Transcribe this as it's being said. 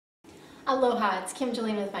Aloha, it's Kim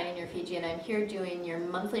Jolene with Finding Your Fiji, and I'm here doing your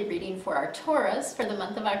monthly reading for our Taurus for the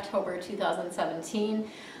month of October 2017.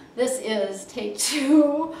 This is take 2,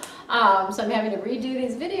 so I'm having to redo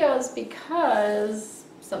these videos because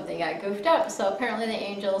something got goofed up. So apparently the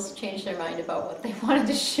angels changed their mind about what they wanted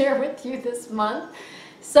to share with you this month.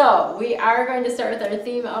 So we are going to start with our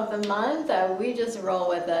theme of the month. We just roll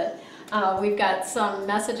with it. We've got some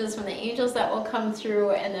messages from the angels that will come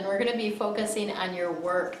through, and then we're going to be focusing on your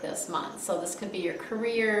work this month. So this could be your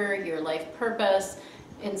career, your life purpose,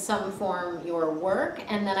 in some form your work,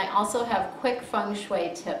 and then I also have quick feng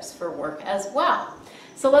shui tips for work as well.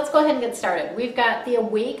 So let's go ahead and get started. We've got the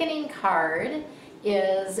Awakening card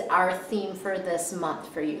is our theme for this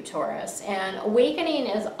month for you, Taurus. And Awakening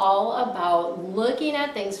is all about looking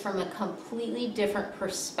at things from a completely different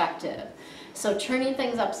perspective. So turning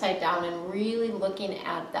things upside down and really looking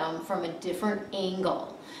at them from a different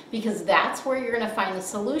angle, because that's where you're going to find the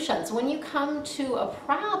solutions. When you come to a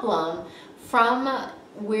problem from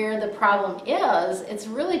where the problem is, it's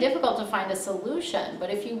really difficult to find a solution. But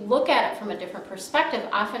if you look at it from a different perspective,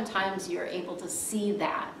 oftentimes you're able to see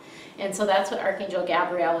that. And so that's what Archangel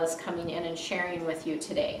Gabriel is coming in and sharing with you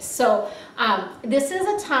today. So this is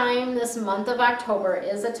a time, this month of October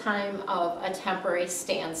is a time of a temporary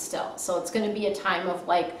standstill. So it's going to be a time of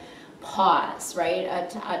like pause, right?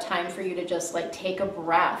 A time for you to just like take a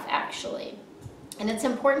breath, actually. And it's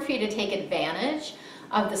important for you to take advantage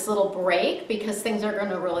of this little break because things are going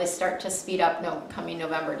to really start to speed up coming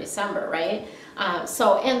November, December, right?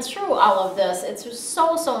 And through all of this, it's just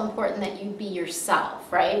so important that you be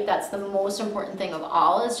yourself, right? That's the most important thing of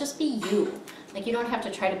all, is just be you. Like, you don't have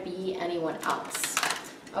to try to be anyone else.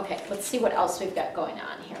 Okay, let's see what else we've got going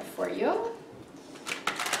on here for you.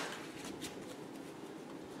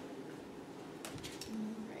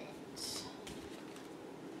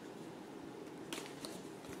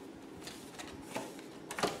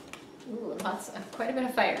 Ooh, quite a bit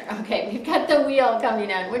of fire. Okay, we've got the wheel coming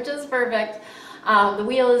in, which is perfect. The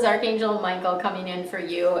wheel is Archangel Michael coming in for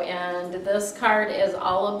you, and this card is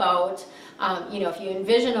all about, if you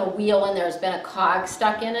envision a wheel and there's been a cog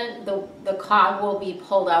stuck in it, the cog will be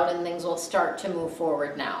pulled out and things will start to move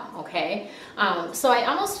forward now, okay? So I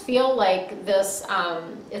almost feel like this,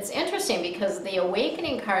 it's interesting because the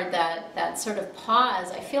Awakening card, that sort of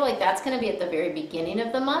pause, I feel like that's going to be at the very beginning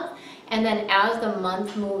of the month. And then as the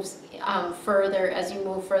month moves further, as you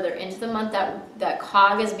move further into the month, that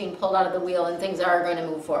cog is being pulled out of the wheel and things are going to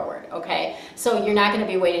move forward, okay? So you're not going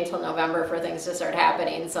to be waiting until November for things to start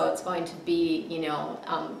happening. So it's going to be,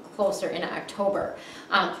 closer in October.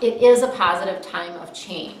 It is a positive time of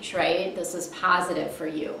change, right? This is positive for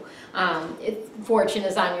you. Fortune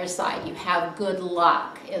is on your side. You have good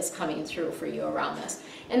luck is coming through for you around this.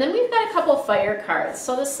 And then we've got a couple fire cards.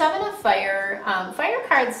 So the 7 of fire, fire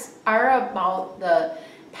cards are about the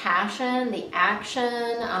passion, the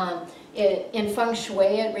action. In Feng Shui,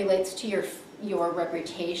 it relates to your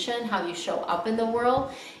reputation, how you show up in the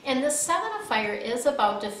world. And the 7 of fire is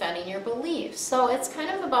about defending your beliefs. So it's kind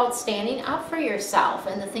of about standing up for yourself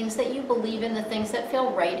and the things that you believe in, the things that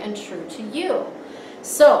feel right and true to you.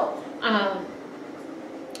 So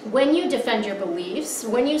when you defend your beliefs,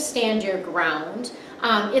 when you stand your ground,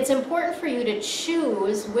 it's important for you to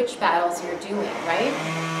choose which battles you're doing,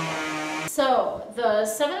 right? So the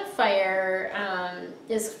 7 of fire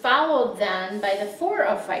is followed then by the 4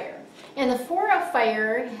 of fire. And the 4 of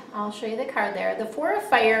fire, I'll show you the card there. The 4 of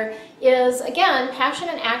fire is, again, passion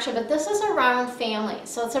and action, but this is around family.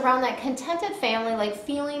 So it's around that contented family, like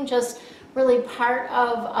feeling just really part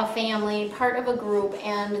of a family, part of a group,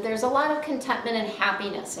 and there's a lot of contentment and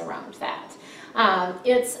happiness around that.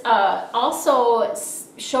 It's also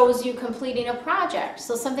shows you completing a project.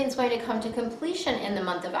 So something's going to come to completion in the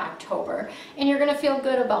month of October, and you're going to feel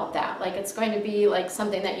good about that. Like it's going to be like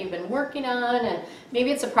something that you've been working on, and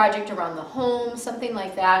maybe it's a project around the home, something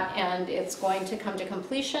like that, and it's going to come to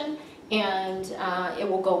completion, and it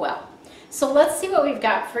will go well. So let's see what we've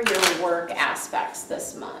got for your work aspects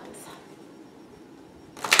this month.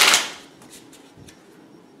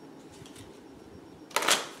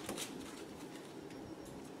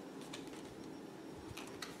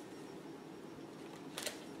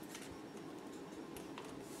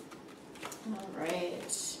 All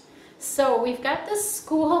right, so we've got the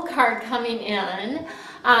School card coming in.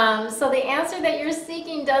 So the answer that you're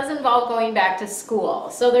seeking does involve going back to school.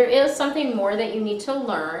 So there is something more that you need to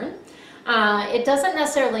learn. It doesn't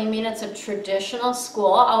necessarily mean it's a traditional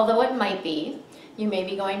school, although it might be. You may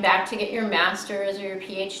be going back to get your master's or your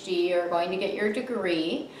PhD or going to get your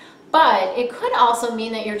degree. But it could also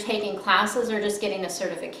mean that you're taking classes or just getting a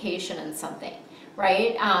certification in something,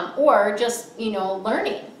 right? Or just,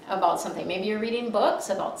 learning about something. Maybe you're reading books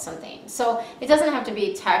about something. So it doesn't have to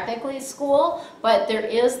be technically school, but there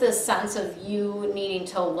is this sense of you needing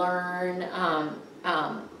to learn,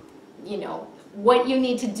 you know, what you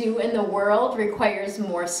need to do in the world requires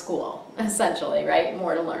more school, essentially, right?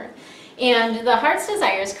 More to learn. And the Heart's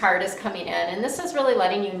Desires card is coming in, and this is really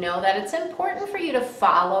letting you know that it's important for you to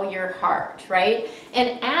follow your heart, right?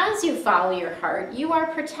 And as you follow your heart, you are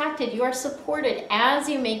protected, you are supported. As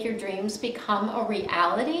you make your dreams become a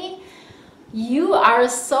reality, you are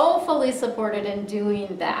so fully supported in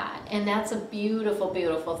doing that. And that's a beautiful,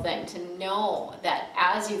 beautiful thing to know that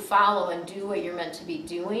as you follow and do what you're meant to be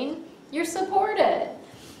doing, you're supported.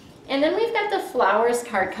 And then we've got the Flowers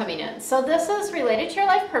card coming in. So this is related to your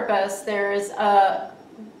life purpose. There's a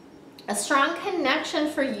strong connection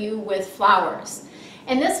for you with flowers.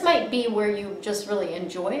 And this might be where you just really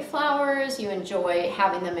enjoy flowers, you enjoy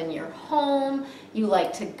having them in your home, you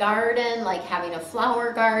like to garden, like having a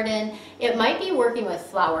flower garden. It might be working with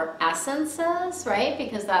flower essences, right?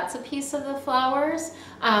 Because that's a piece of the flowers.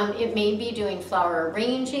 It may be doing flower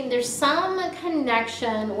arranging. There's some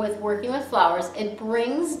connection with working with flowers. It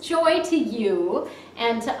brings joy to you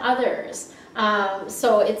and to others.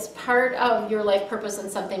 So it's part of your life purpose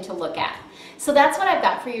and something to look at. So that's what I've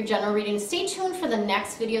got for your general reading. Stay tuned for the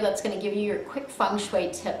next video that's going to give you your quick feng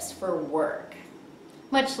shui tips for work.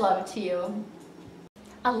 Much love to you.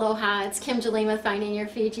 Aloha, it's Kim Jolene with Finding Your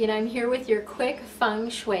Fiji, and I'm here with your quick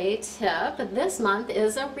feng shui tip. This month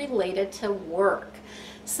is related to work.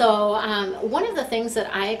 So one of the things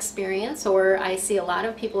that I experience, or I see a lot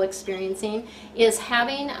of people experiencing, is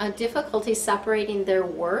having a difficulty separating their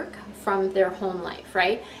work from their home life,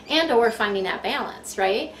 right? And or finding that balance,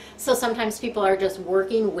 right? So sometimes people are just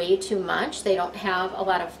working way too much. They don't have a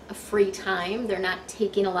lot of free time. They're not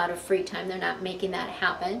taking a lot of free time. They're not making that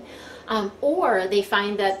happen. Or they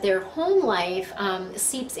find that their home life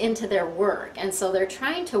seeps into their work, and so they're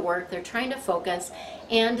trying to work, they're trying to focus,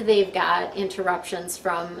 and they've got interruptions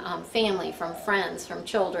from family, from friends, from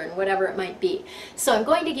children, whatever it might be. So I'm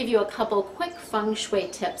going to give you a couple quick feng shui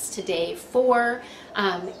tips today for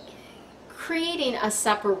creating a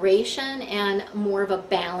separation and more of a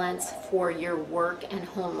balance for your work and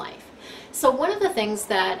home life. So one of the things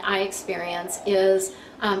that I experience is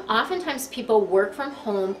oftentimes people work from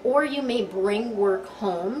home, or you may bring work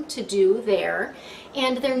home to do there,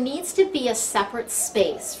 and there needs to be a separate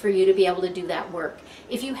space for you to be able to do that work.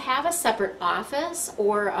 If you have a separate office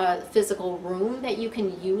or a physical room that you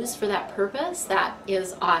can use for that purpose, that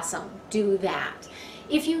is awesome. Do that.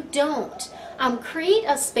 If you don't, create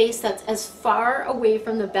a space that's as far away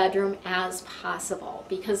from the bedroom as possible,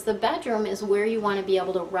 because the bedroom is where you want to be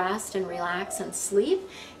able to rest and relax and sleep,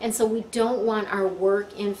 and so we don't want our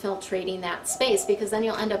work infiltrating that space, because then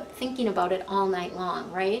you'll end up thinking about it all night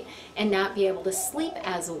long, right? And not be able to sleep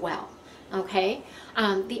as well. Okay.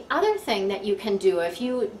 The other thing that you can do, if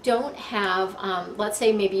you don't have, let's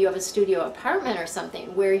say maybe you have a studio apartment or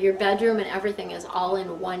something where your bedroom and everything is all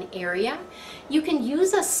in one area, you can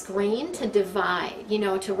use a screen to divide, you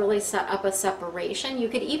know, to really set up a separation. You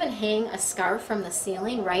could even hang a scarf from the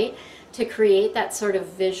ceiling, right, to create that sort of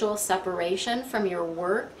visual separation from your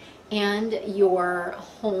work and your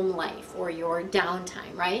home life or your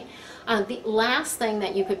downtime, right? The last thing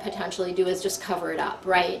that you could potentially do is just cover it up,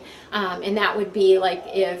 right? And that would be like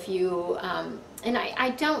if you, and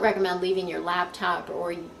I don't recommend leaving your laptop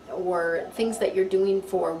or things that you're doing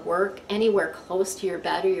for work anywhere close to your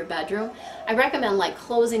bed or your bedroom. I recommend like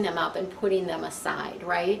closing them up and putting them aside,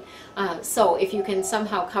 right? So if you can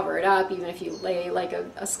somehow cover it up, even if you lay like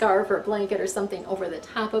a scarf or a blanket or something over the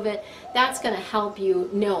top of it, that's going to help you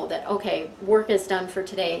know that, okay, work is done for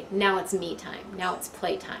today, now it's me time, now it's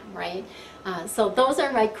playtime, right? So those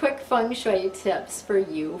are my quick feng shui tips for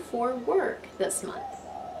you for work this month.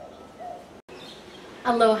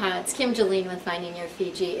 Aloha, it's Kim Jolene with Finding Your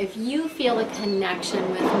Fiji. If you feel a connection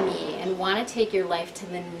with me and want to take your life to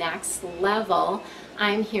the next level,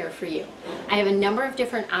 I'm here for you. I have a number of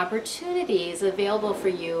different opportunities available for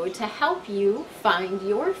you to help you find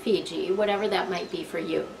your Fiji, whatever that might be for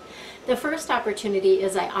you. The first opportunity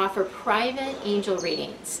is I offer private angel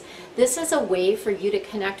readings. This is a way for you to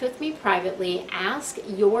connect with me privately, ask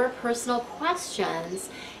your personal questions,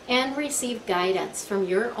 and receive guidance from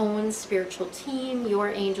your own spiritual team, your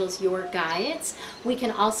angels, your guides. We can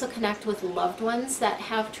also connect with loved ones that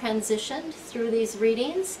have transitioned through these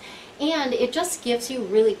readings, and it just gives you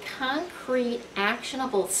really concrete,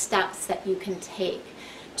 actionable steps that you can take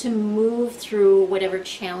to move through whatever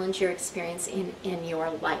challenge you're experiencing in your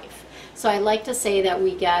life. So I like to say that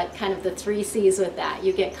we get kind of the 3 C's with that.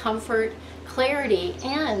 You get comfort, clarity,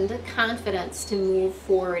 and confidence to move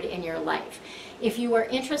forward in your life. If you are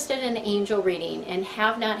interested in angel reading and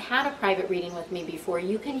have not had a private reading with me before,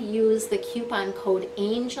 you can use the coupon code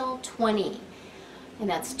ANGEL20, and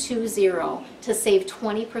that's 20, to save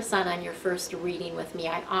 20% on your first reading with me.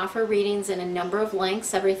 I offer readings in a number of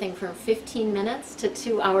lengths, everything from 15 minutes to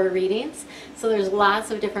 2-hour readings. So there's lots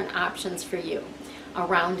of different options for you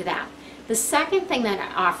around that. The second thing that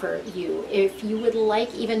I offer you, if you would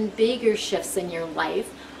like even bigger shifts in your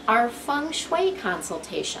life, are Feng Shui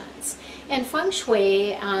consultations. And Feng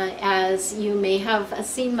Shui, as you may have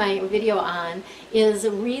seen my video on, is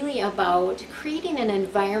really about creating an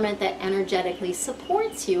environment that energetically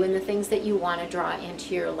supports you in the things that you want to draw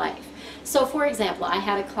into your life. So for example, I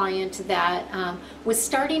had a client that was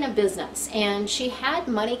starting a business, and she had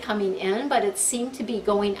money coming in, but it seemed to be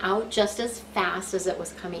going out just as fast as it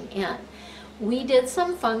was coming in. We did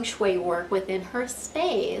some Feng Shui work within her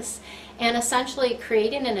space and essentially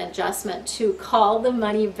creating an adjustment to call the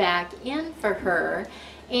money back in for her.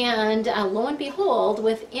 And lo and behold,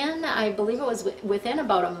 within, I believe it was within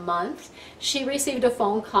about a month, she received a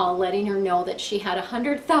phone call letting her know that she had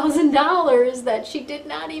 $100,000 that she did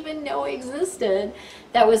not even know existed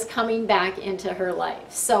that was coming back into her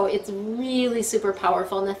life. So it's really super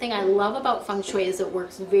powerful. And the thing I love about Feng Shui is it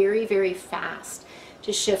works very, very fast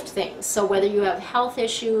to shift things. So whether you have health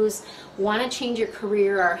issues, want to change your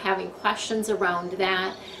career, or having questions around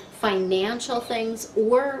that, financial things,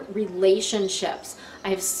 or relationships, I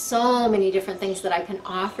have so many different things that I can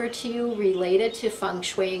offer to you related to Feng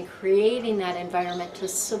Shui and creating that environment to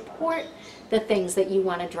support the things that you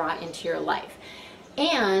want to draw into your life.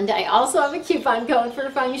 And I also have a coupon code for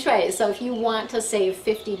Feng Shui. So if you want to save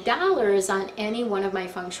 $50 on any one of my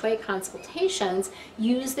Feng Shui consultations,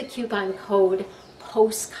 use the coupon code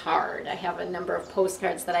postcard. I have a number of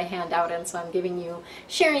postcards that I hand out, and so I'm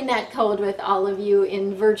sharing that code with all of you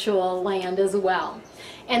in virtual land as well.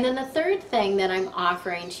 And then the third thing that I'm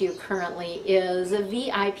offering to you currently is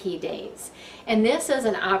VIP days. And this is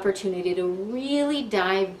an opportunity to really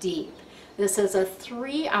dive deep. This is a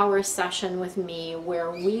 3-hour session with me where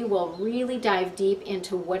we will really dive deep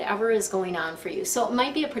into whatever is going on for you. So it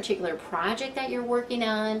might be a particular project that you're working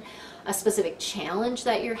on, a specific challenge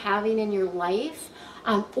that you're having in your life,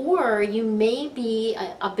 or you may be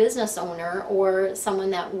a business owner or someone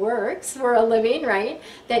that works for a living, right,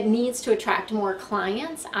 that needs to attract more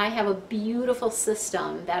clients. I have a beautiful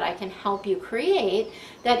system that I can help you create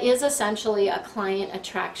that is essentially a client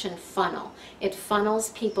attraction funnel. It funnels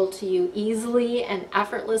people to you easily and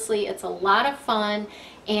effortlessly. It's a lot of fun,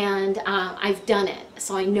 and I've done it,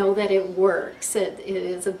 so I know that it works. It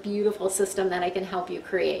is a beautiful system that I can help you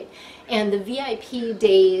create. And the VIP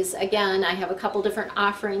days, again, I have a couple different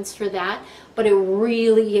offerings for that, but it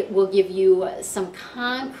really will give you some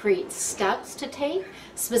concrete steps to take,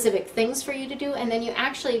 specific things for you to do, and then you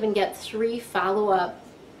actually even get 3 follow-up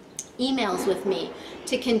emails with me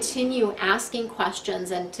to continue asking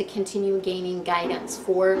questions and to continue gaining guidance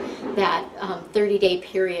for that 30-day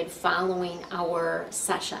period following our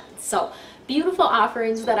session. So beautiful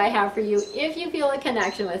offerings that I have for you if you feel a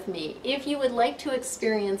connection with me, if you would like to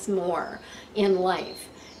experience more in life,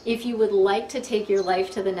 if you would like to take your life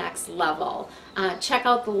to the next level. Check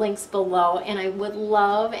out the links below, and I would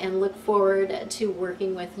love and look forward to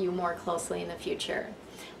working with you more closely in the future.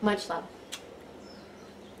 Much love.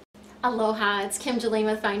 Aloha, it's Kim Jolene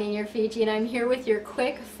with Finding Your Fiji, and I'm here with your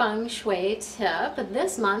quick Feng Shui tip.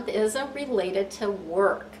 This month is related to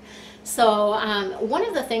work. So one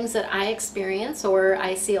of the things that I experience, or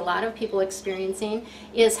I see a lot of people experiencing,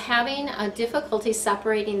 is having a difficulty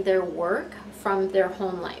separating their work from their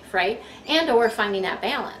home life, right? And or finding that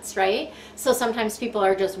balance, right? So sometimes people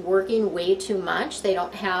are just working way too much. They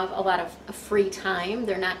don't have a lot of free time.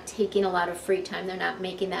 They're not taking a lot of free time. They're not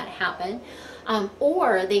making that happen.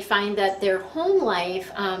 Or they find that their home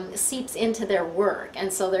life seeps into their work,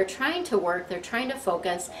 and so they're trying to work, they're trying to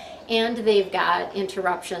focus, and they've got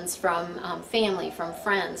interruptions from family, from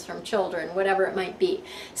friends, from children, whatever it might be.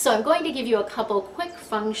 So I'm going to give you a couple quick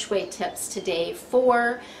Feng Shui tips today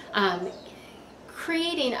for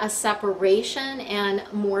creating a separation and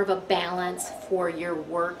more of a balance for your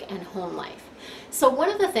work and home life. So one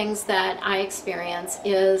of the things that I experience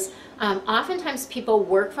is oftentimes people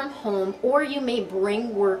work from home, or you may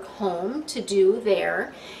bring work home to do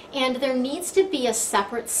there, and there needs to be a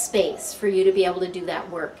separate space for you to be able to do that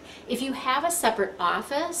work. If you have a separate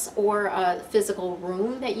office or a physical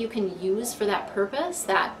room that you can use for that purpose,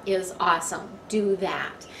 that is awesome. Do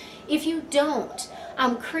that. If you don't,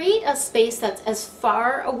 Create a space that's as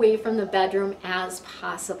far away from the bedroom as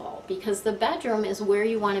possible, because the bedroom is where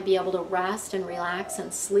you want to be able to rest and relax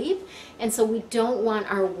and sleep. And so we don't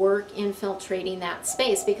want our work infiltrating that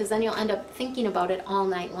space, because then you'll end up thinking about it all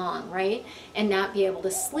night long, right? And not be able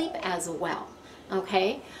to sleep as well.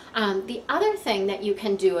 Okay. The other thing that you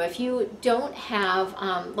can do, if you don't have,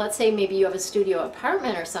 let's say maybe you have a studio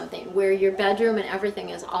apartment or something where your bedroom and everything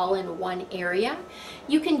is all in one area,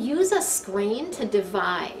 you can use a screen to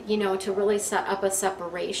divide, you know, to really set up a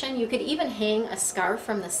separation. You could even hang a scarf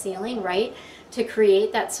from the ceiling, right, to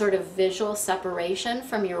create that sort of visual separation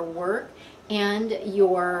from your work and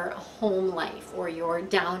your home life or your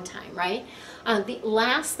downtime, right? The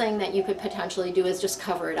last thing that you could potentially do is just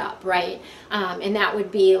cover it up, right? And that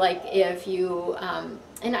would be like if you,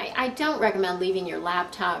 and I don't recommend leaving your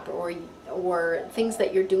laptop or things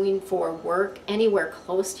that you're doing for work anywhere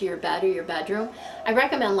close to your bed or your bedroom. I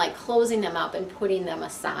recommend like closing them up and putting them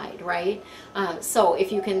aside, right? So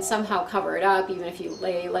if you can somehow cover it up, even if you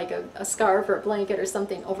lay like a scarf or a blanket or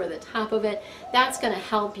something over the top of it, that's going to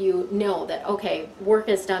help you know that, okay, work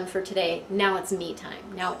is done for today. Now it's me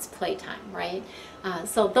time. Now it's playtime, right?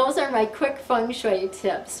 So those are my quick feng shui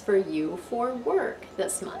tips for you for work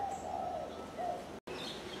this month.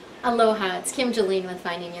 Aloha, it's Kim Jolene with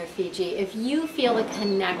Finding Your Fiji. If you feel a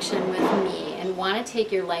connection with me and want to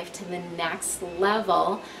take your life to the next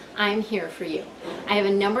level, I'm here for you. I have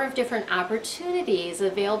a number of different opportunities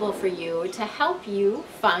available for you to help you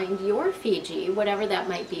find your Fiji, whatever that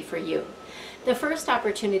might be for you. The first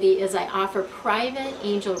opportunity is I offer private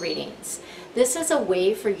angel readings. This is a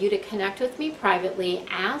way for you to connect with me privately,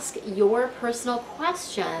 ask your personal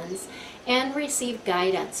questions, and receive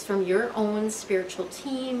guidance from your own spiritual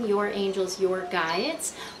team, your angels, your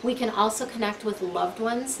guides. We can also connect with loved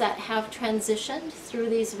ones that have transitioned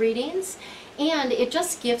through these readings, and it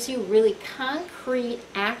just gives you really concrete,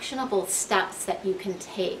 actionable steps that you can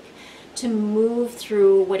take to move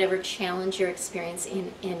through whatever challenge you're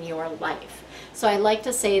experiencing in your life. So I like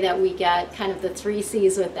to say that we get kind of the 3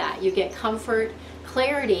 C's with that. You get comfort,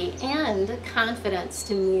 clarity, and confidence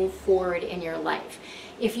to move forward in your life.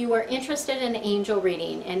 If you are interested in angel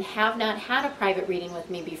reading and have not had a private reading with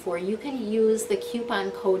me before, you can use the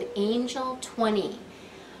coupon code ANGEL20,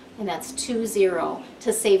 and that's 20,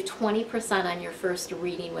 to save 20% on your first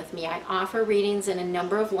reading with me. I offer readings in a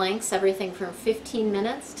number of lengths, everything from 15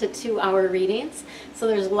 minutes to 2-hour readings, so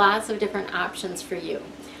there's lots of different options for you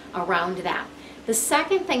around that. The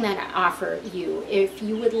second thing that I offer you, if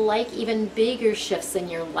you would like even bigger shifts in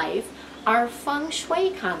your life, are feng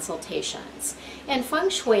shui consultations. And feng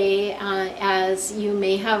shui, as you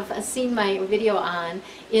may have seen my video on,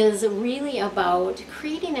 is really about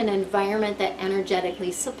creating an environment that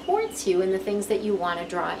energetically supports you in the things that you want to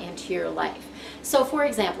draw into your life. So for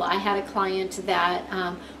example, I had a client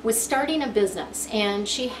that was starting a business, and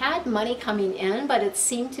she had money coming in, but it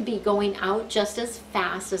seemed to be going out just as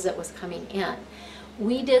fast as it was coming in.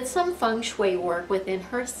 We did some feng shui work within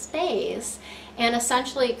her space and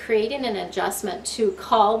essentially creating an adjustment to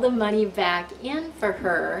call the money back in for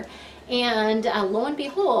her. And lo and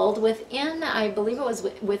behold, within, I believe it was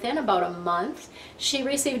within about a month, she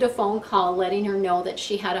received a phone call letting her know that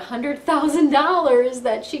she had $100,000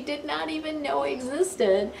 that she did not even know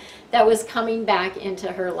existed that was coming back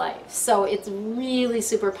into her life. So it's really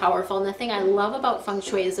super powerful. And the thing I love about feng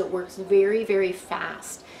shui is it works very, very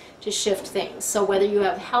fast to shift things. So whether you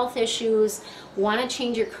have health issues, want to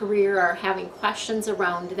change your career, or having questions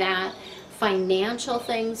around that, financial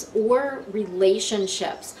things, or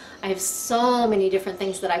relationships, I have so many different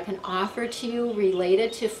things that I can offer to you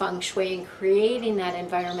related to feng shui and creating that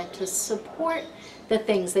environment to support the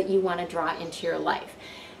things that you want to draw into your life.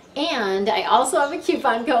 And I also have a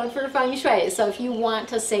coupon code for feng shui. So if you want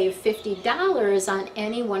to save $50 on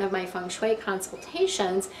any one of my feng shui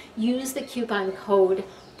consultations, use the coupon code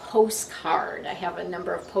postcard. I have a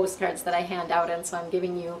number of postcards that I hand out, and so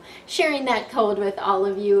I'm sharing that code with all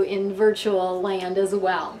of you in virtual land as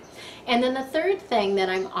well. And then the third thing that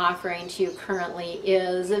I'm offering to you currently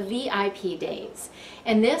is VIP days.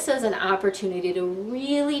 And this is an opportunity to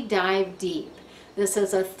really dive deep. This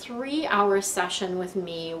is a 3-hour session with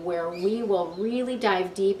me where we will really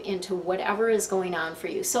dive deep into whatever is going on for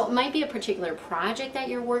you. So it might be a particular project that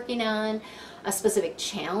you're working on, a specific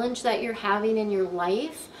challenge that you're having in your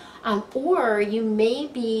life, or you may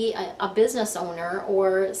be a business owner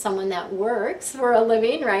or someone that works for a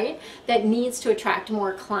living, right, that needs to attract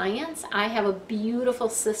more clients. I have a beautiful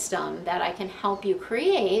system that I can help you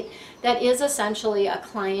create that is essentially a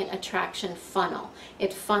client attraction funnel.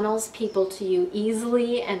 It funnels people to you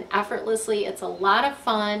easily and effortlessly. It's a lot of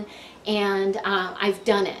fun, and I've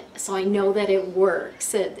done it, so I know that it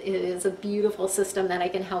works. It is a beautiful system that I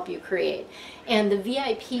can help you create. And the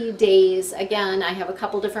VIP days, again, I have a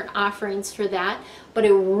couple different offerings for that, but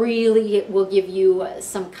it will give you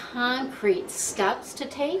some concrete steps to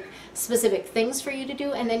take, specific things for you to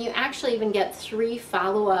do, and then you actually even get 3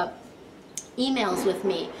 follow-up emails with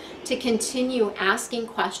me to continue asking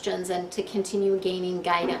questions and to continue gaining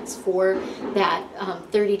guidance for that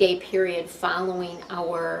 30-day period following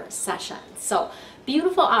our session. So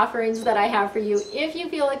beautiful offerings that I have for you if you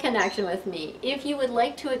feel a connection with me, if you would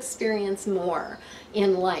like to experience more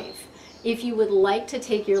in life, if you would like to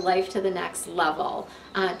take your life to the next level.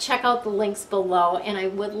 Check out the links below, and I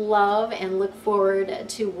would love and look forward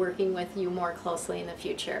to working with you more closely in the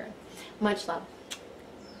future. Much love.